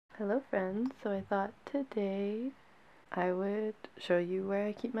Hello friends, so I thought today I would show you where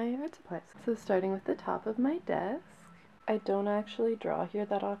I keep my art supplies. So starting with the top of my desk, I don't actually draw here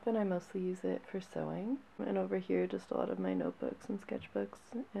that often, I mostly use it for sewing. And over here just a lot of my notebooks and sketchbooks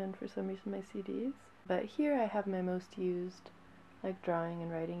and for some reason my CDs. But here I have my most used like drawing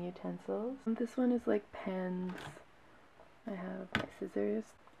and writing utensils. And this one is like pens. I have my scissors,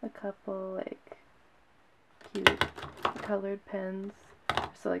 a couple like cute colored pens.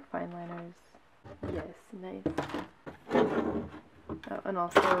 So like fine liners. Yes, nice. Oh, and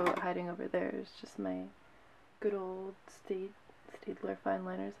also hiding over there is just my good old Staedtler fine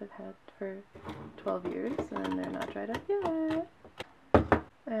liners I've had for 12 years and they're not dried up yet.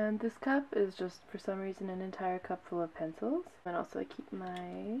 And this cup is just for some reason an entire cup full of pencils. And also I keep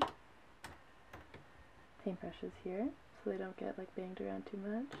my paintbrushes here so they don't get like banged around too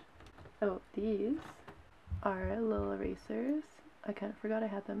much. Oh, these are little erasers. I kind of forgot I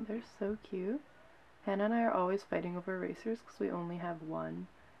had them. They're so cute. Hannah and I are always fighting over erasers because we only have one,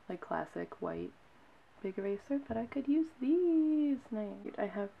 like classic white big eraser, but I could use these. Nice. I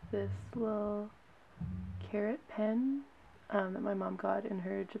have this little carrot pen that my mom got in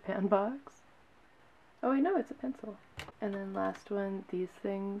her Japan box. Oh, I know, it's a pencil. And then last one, these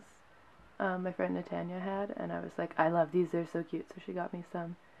things my friend Natanya had, and I was like, I love these, they're so cute, so she got me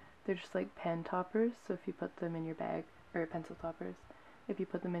some. They're just like pen toppers, so if you put them in your bag, or pencil toppers, if you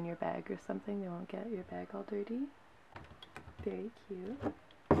put them in your bag or something, they won't get your bag all dirty. Very cute.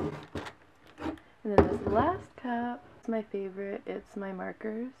 And then this last cup is my favorite. It's my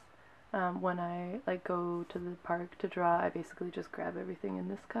markers. When I like go to the park to draw, I basically just grab everything in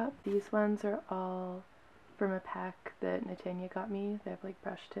this cup. These ones are all from a pack that Natanya got me. They have like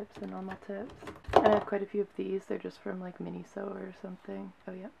brush tips and normal tips. And I have quite a few of these. They're just from like Miniso or something.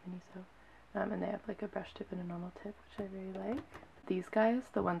 Oh yeah, Miniso. And they have like a brush tip and a normal tip, which I really like. These guys,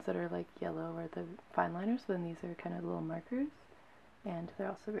 the ones that are like yellow, are the fine liners, then these are kind of little markers. And they're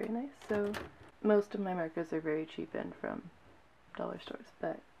also very nice. So most of my markers are very cheap and from dollar stores,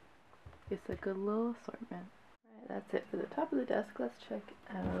 but it's a good little assortment. Alright, that's it for the top of the desk. Let's check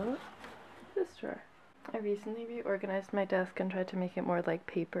out this drawer. I recently reorganized my desk and tried to make it more like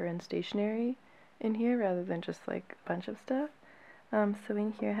paper and stationery in here rather than just like a bunch of stuff. So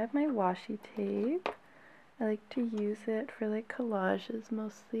in here I have my washi tape. I like to use it for like collages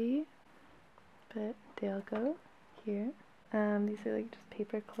mostly, but they'll go here. These are like just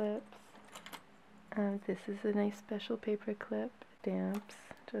paper clips. This is a nice special paper clip, stamps,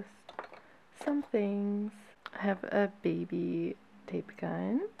 just some things. I have a baby tape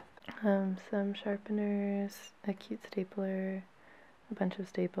gun, some sharpeners, a cute stapler, a bunch of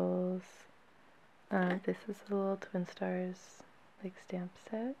staples. This is a little Twin Stars like stamp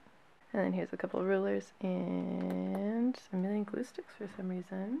set. And then here's a couple rulers and a million glue sticks for some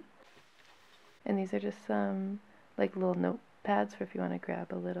reason. And these are just some like little notepads for if you want to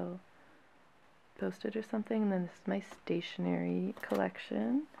grab a little Post-it or something. And then this is my stationery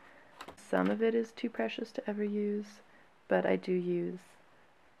collection. Some of it is too precious to ever use, but I do use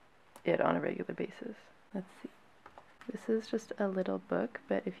it on a regular basis. Let's see. This is just a little book,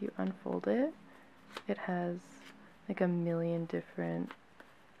 but if you unfold it, it has like a million different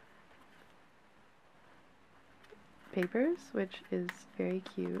papers, which is very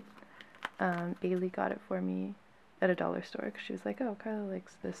cute. Bailey got it for me at a dollar store because she was like, oh, Carla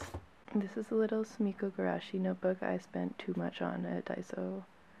likes this. This is a little Sumiko Garashi notebook I spent too much on at Daiso.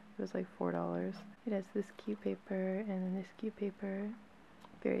 It was like $4. It has this cute paper and then this cute paper.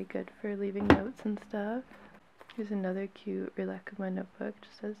 Very good for leaving notes and stuff. Here's another cute Rilakkuma notebook,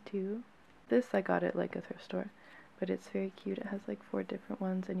 just has two. This I got at like a thrift store, but it's very cute. It has like 4 different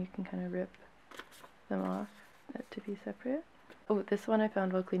ones and you can kind of rip them off to be separate. Oh, this one I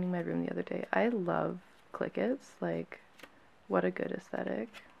found while cleaning my room the other day. I love Clickets, like what a good aesthetic.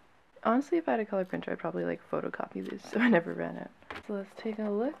 Honestly, if I had a color printer, I'd probably like photocopy these so I never ran it. So let's take a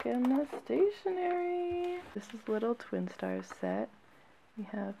look in the stationery. This is little Twin Stars set. We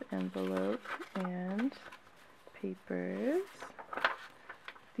have envelope and papers.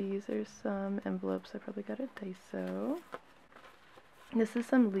 These are some envelopes I probably got at Daiso. This is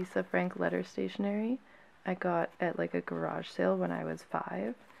some Lisa Frank letter stationery I got at like a garage sale when I was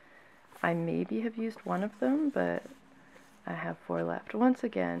 5. I maybe have used one of them, but I have 4 left. Once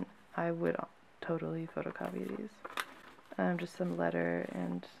again, I would totally photocopy these. Just some letter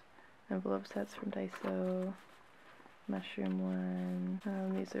and envelope sets from Daiso. Mushroom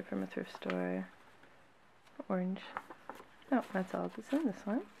one. These are from a thrift store. Orange. Oh, that's all that's in this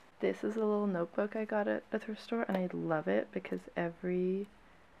one. This is a little notebook I got at a thrift store, and I love it because every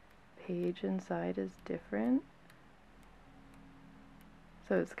page inside is different.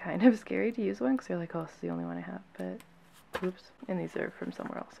 So it's kind of scary to use one because you're like, oh, this is the only one I have, but oops. And these are from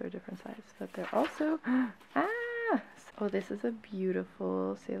somewhere else, they're a different size. But they're also, ah! Oh, this is a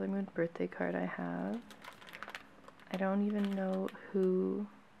beautiful Sailor Moon birthday card I have. I don't even know who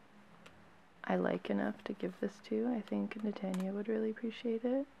I like enough to give this to. I think Natania would really appreciate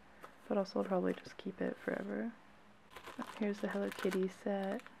it, but also I'll probably just keep it forever. Here's the Hello Kitty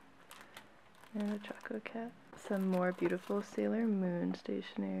set, and the Choco Cat. Some more beautiful Sailor Moon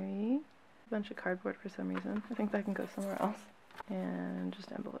stationery. A bunch of cardboard for some reason. I think that can go somewhere else. And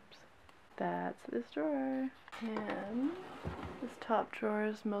just envelopes. That's this drawer. And this top drawer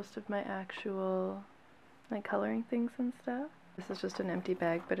is most of my actual like coloring things and stuff. This is just an empty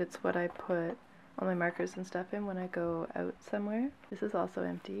bag, but it's what I put all my markers and stuff in when I go out somewhere. This is also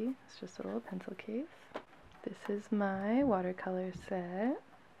empty. It's just a little pencil case. This is my watercolor set.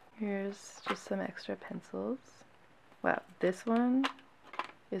 Here's just some extra pencils. Wow, this one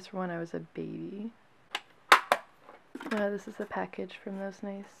is from when I was a baby. This is a package from those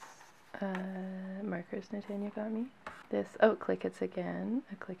nice markers Natania got me. This, oh, Click It's again,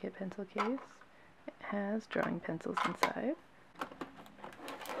 a Click It pencil case. It has drawing pencils inside.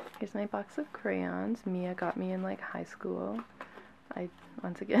 Here's my box of crayons. Mia got me in like high school. I,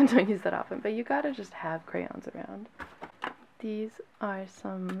 once again, don't use that often, but you gotta just have crayons around. These are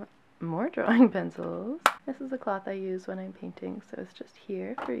some more drawing pencils. This is the cloth I use when I'm painting, so it's just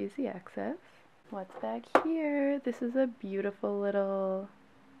here for easy access. What's back here? This is a beautiful little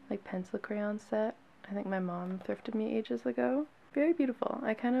like pencil crayon set. I think my mom thrifted me ages ago. Very beautiful.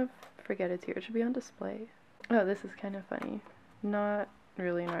 I kind of forget it's here. It should be on display. Oh, this is kind of funny. Not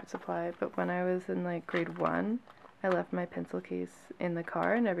really an art supply, but when I was in like grade 1, I left my pencil case in the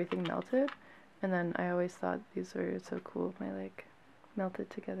car and everything melted. And then I always thought these were so cool, my like melted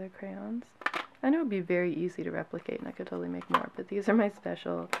together crayons. I know it would be very easy to replicate and I could totally make more, but these are my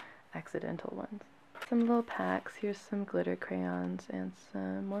special accidental ones. Some little packs. Here's some glitter crayons and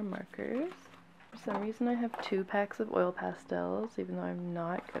some more markers. For some reason I have 2 packs of oil pastels, even though I'm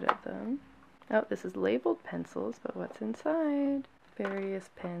not good at them. Oh, this is labeled pencils, but what's inside? Various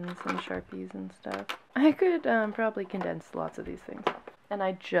pens and Sharpies and stuff. I could probably condense lots of these things. And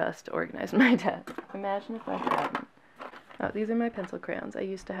I just organized my desk. Imagine if I hadn't. Oh, these are my pencil crayons. I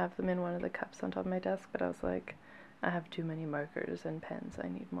used to have them in one of the cups on top of my desk, but I was like, I have too many markers and pens. I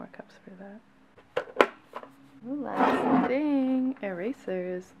need more cups for that. Ooh, last thing,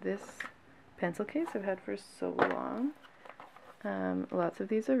 erasers. This pencil case I've had for so long. Lots of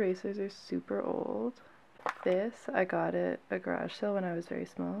these erasers are super old. This, I got at a garage sale when I was very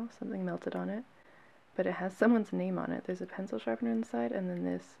small. Something melted on it. But it has someone's name on it. There's a pencil sharpener inside, and then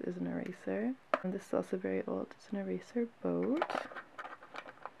this is an eraser. And this is also very old. It's an eraser boat.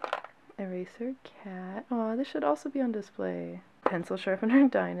 Eraser cat. Oh, this should also be on display. Pencil sharpener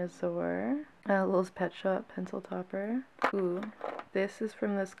dinosaur. Lil's Pet Shop pencil topper. Ooh, this is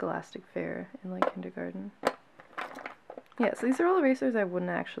from the Scholastic Fair in like kindergarten. Yeah, so these are all erasers I wouldn't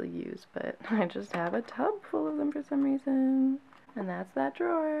actually use, but I just have a tub full of them for some reason. And that's that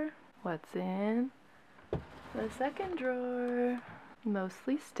drawer. What's in the second drawer?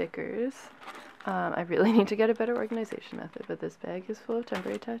 Mostly stickers. I really need to get a better organization method, but this bag is full of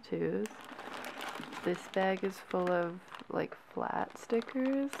temporary tattoos. This bag is full of like flat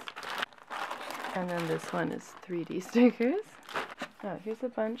stickers. And then this one is 3D stickers. Oh, here's a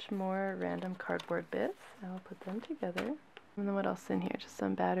bunch more random cardboard bits. I'll put them together. And then what else in here? Just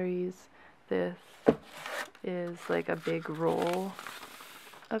some batteries. This is like a big roll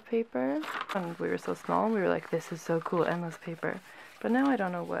of paper. When we were so small, we were like, this is so cool, endless paper. But now I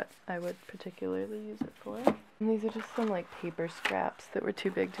don't know what I would particularly use it for. And these are just some like paper scraps that were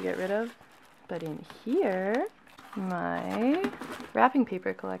too big to get rid of. But in here, my wrapping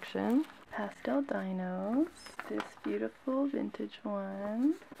paper collection. Pastel dinos. This beautiful vintage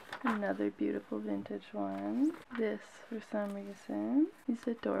one. Another beautiful vintage one. This, for some reason. These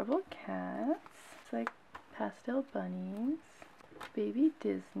adorable cats. It's like pastel bunnies. Baby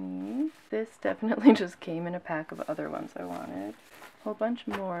Disney. This definitely just came in a pack of other ones I wanted. A whole bunch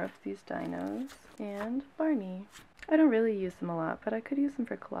more of these dinos. And Barney. I don't really use them a lot, but I could use them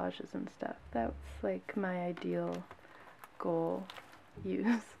for collages and stuff. That's like my ideal goal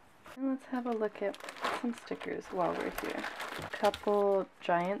use. And let's have a look at some stickers while we're here. A couple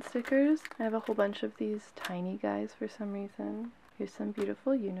giant stickers. I have a whole bunch of these tiny guys for some reason. Here's some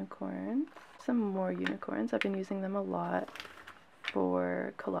beautiful unicorns. Some more unicorns. I've been using them a lot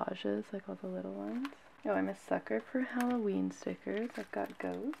for collages, like all the little ones. Oh, I'm a sucker for Halloween stickers. I've got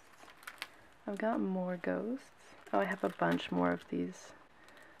ghosts. I've got more ghosts. Oh, I have a bunch more of these.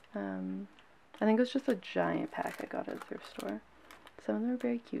 I think it was just a giant pack I got at a thrift store. Some of them are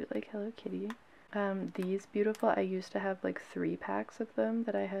very cute, like Hello Kitty. These beautiful, I used to have like 3 packs of them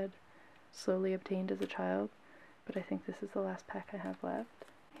that I had slowly obtained as a child, but I think this is the last pack I have left.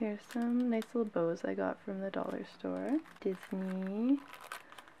 Here's some nice little bows I got from the dollar store. Disney,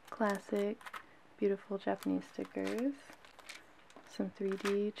 classic, beautiful Japanese stickers. Some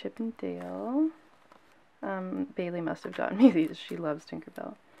 3D Chip and Dale. Bailey must have gotten me these. She loves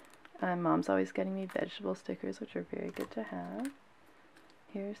Tinkerbell. Mom's always getting me vegetable stickers, which are very good to have.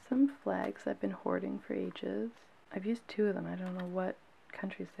 Here's some flags I've been hoarding for ages. I've used 2 of them. I don't know what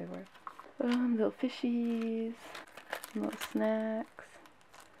countries they were. Little fishies, some little snacks,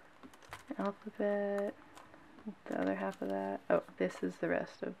 alphabet, the other half of that. Oh, this is the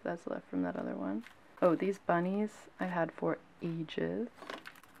rest of that's left from that other one. Oh, these bunnies I've had for ages.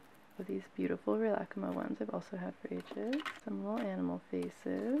 Oh, these beautiful Rilakkuma ones I've also had for ages. Some little animal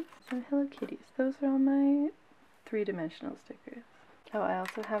faces. Some Hello Kitties. Those are all my 3-dimensional stickers. Oh, I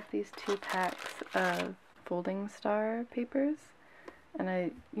also have these 2 packs of folding star papers.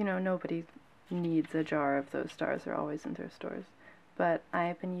 And nobody needs a jar of those stars. They're always in thrift stores. But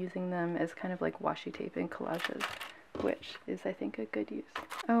I've been using them as kind of like washi tape in collages, which is, I think, a good use.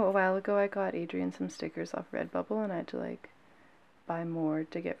 Oh, a while ago I got Adrian some stickers off Redbubble, and I had to like buy more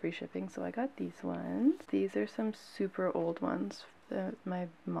to get free shipping, so I got these ones. These are some super old ones that my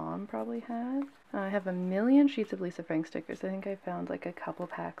mom probably had. I have a million sheets of Lisa Frank stickers. I think I found like a couple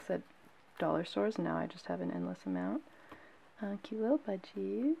packs at dollar stores, and now I just have an endless amount. Cute little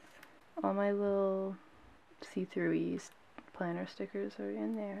budgies. All my little see-through-y planner stickers are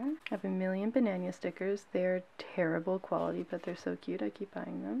in there. I have a million banana stickers. They're terrible quality, but they're so cute. I keep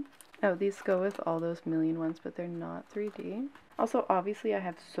buying them. Oh, these go with all those million ones, but they're not 3D. Also, obviously, I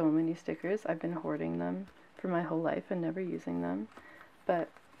have so many stickers. I've been hoarding them for my whole life and never using them. But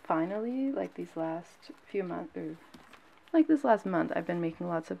finally, like these last few months, or like this last month, I've been making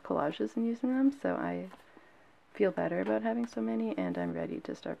lots of collages and using them, so I feel better about having so many, and I'm ready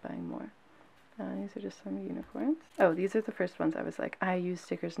to start buying more. These are just some unicorns. Oh, these are the first ones I was like, I use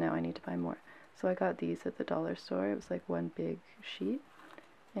stickers now, I need to buy more. So I got these at the dollar store. It was like 1 big sheet.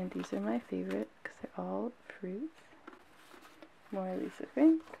 And these are my favorite because they're all fruits. More Lisa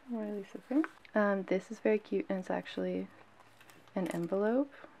Frank, more Lisa Frank. This is very cute, and it's actually an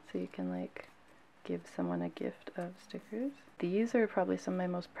envelope, so you can like give someone a gift of stickers. These are probably some of my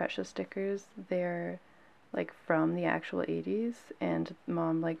most precious stickers. They're like from the actual 80s, and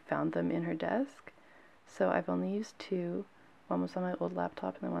Mom like found them in her desk. So I've only used 2. One was on my old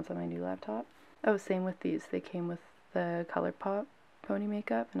laptop and then one's on my new laptop. Oh, same with these. They came with the ColourPop pony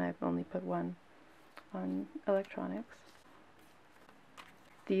makeup, and I've only put 1 on electronics.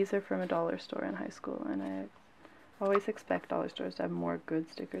 These are from a dollar store in high school, and I always expect dollar stores to have more good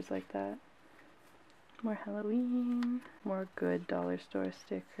stickers like that. More Halloween, more good dollar store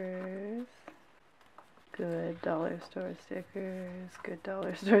stickers. Good dollar store stickers, good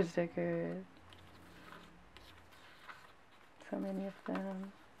dollar store stickers. So many of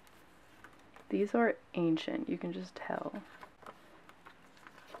them. These are ancient, you can just tell.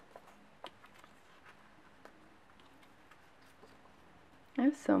 I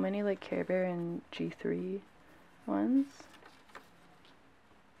have so many like Care Bear and G3 ones.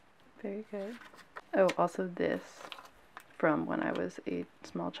 Very good. Oh, also this from when I was a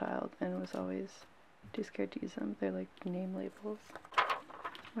small child and was always too scared to use them. They're like name labels.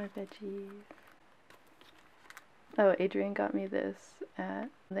 More veggies. Oh, Adrian got me this at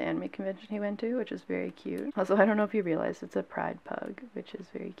the anime convention he went to, which is very cute. Also, I don't know if you realize it's a pride pug, which is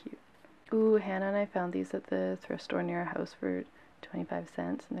very cute. Ooh, Hannah and I found these at the thrift store near our house for 25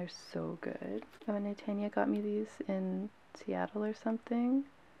 cents, and they're so good. Oh, and Tanya got me these in Seattle or something,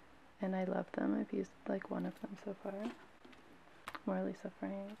 and I love them. I've used like 1 of them so far. More Lisa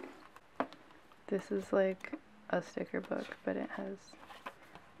Frank. This is like a sticker book, but it has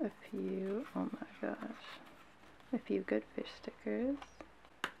a few, oh my gosh, a few good fish stickers.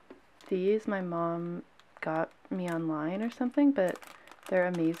 These my mom got me online or something, but they're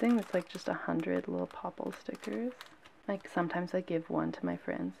amazing. It's like just 100 little popple stickers. Like sometimes I give 1 to my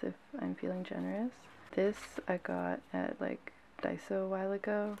friends if I'm feeling generous. This I got at like Daiso a while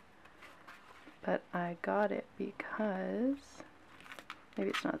ago, but I got it because, maybe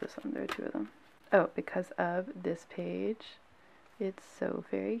it's not this one, there are 2 of them. Oh, because of this page. It's so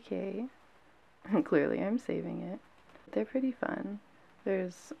fairy K. Clearly I'm saving it. They're pretty fun.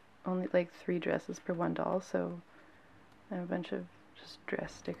 There's only like 3 dresses per 1 doll, so I have a bunch of just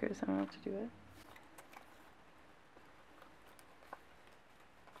dress stickers. I don't know what to do with.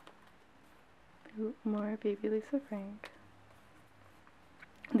 Ooh, more Baby Lisa Frank.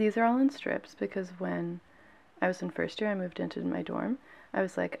 These are all in strips because when I was in first year, I moved into my dorm. I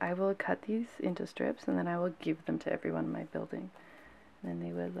was like, I will cut these into strips and then I will give them to everyone in my building. And then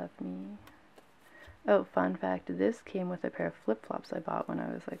they would love me. Oh, fun fact, this came with a pair of flip-flops I bought when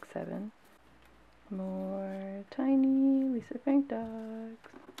I was like 7. More tiny Lisa Frank dogs.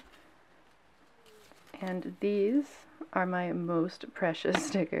 And these are my most precious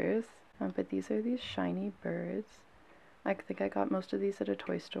stickers. But these are these shiny birds. I think I got most of these at a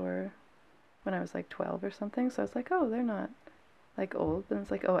toy store when I was like 12 or something. So I was like, oh, they're not like old. But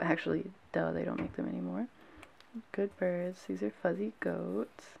it's like, oh, actually, duh, they don't make them anymore. Good birds. These are fuzzy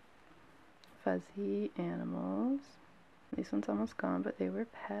goats. Fuzzy animals. These one's almost gone, but they were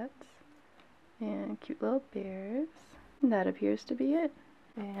pets. And cute little bears. And that appears to be it.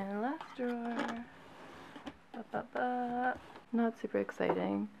 And last drawer. Not super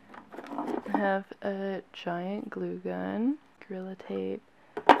exciting. I have a giant glue gun, Gorilla Tape,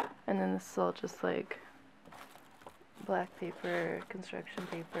 and then this is all just like black paper, construction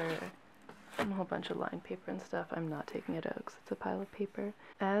paper, and a whole bunch of lined paper and stuff. I'm not taking it out because it's a pile of paper.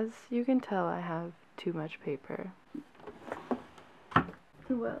 As you can tell, I have too much paper.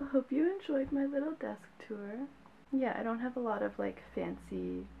 Well, hope you enjoyed my little desk tour. Yeah, I don't have a lot of like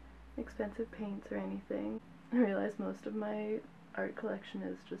fancy, expensive paints or anything. I realize most of my art collection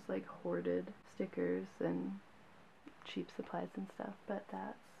is just like hoarded stickers and cheap supplies and stuff, but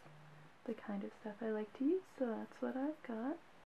that's the kind of stuff I like to use, so that's what I've got.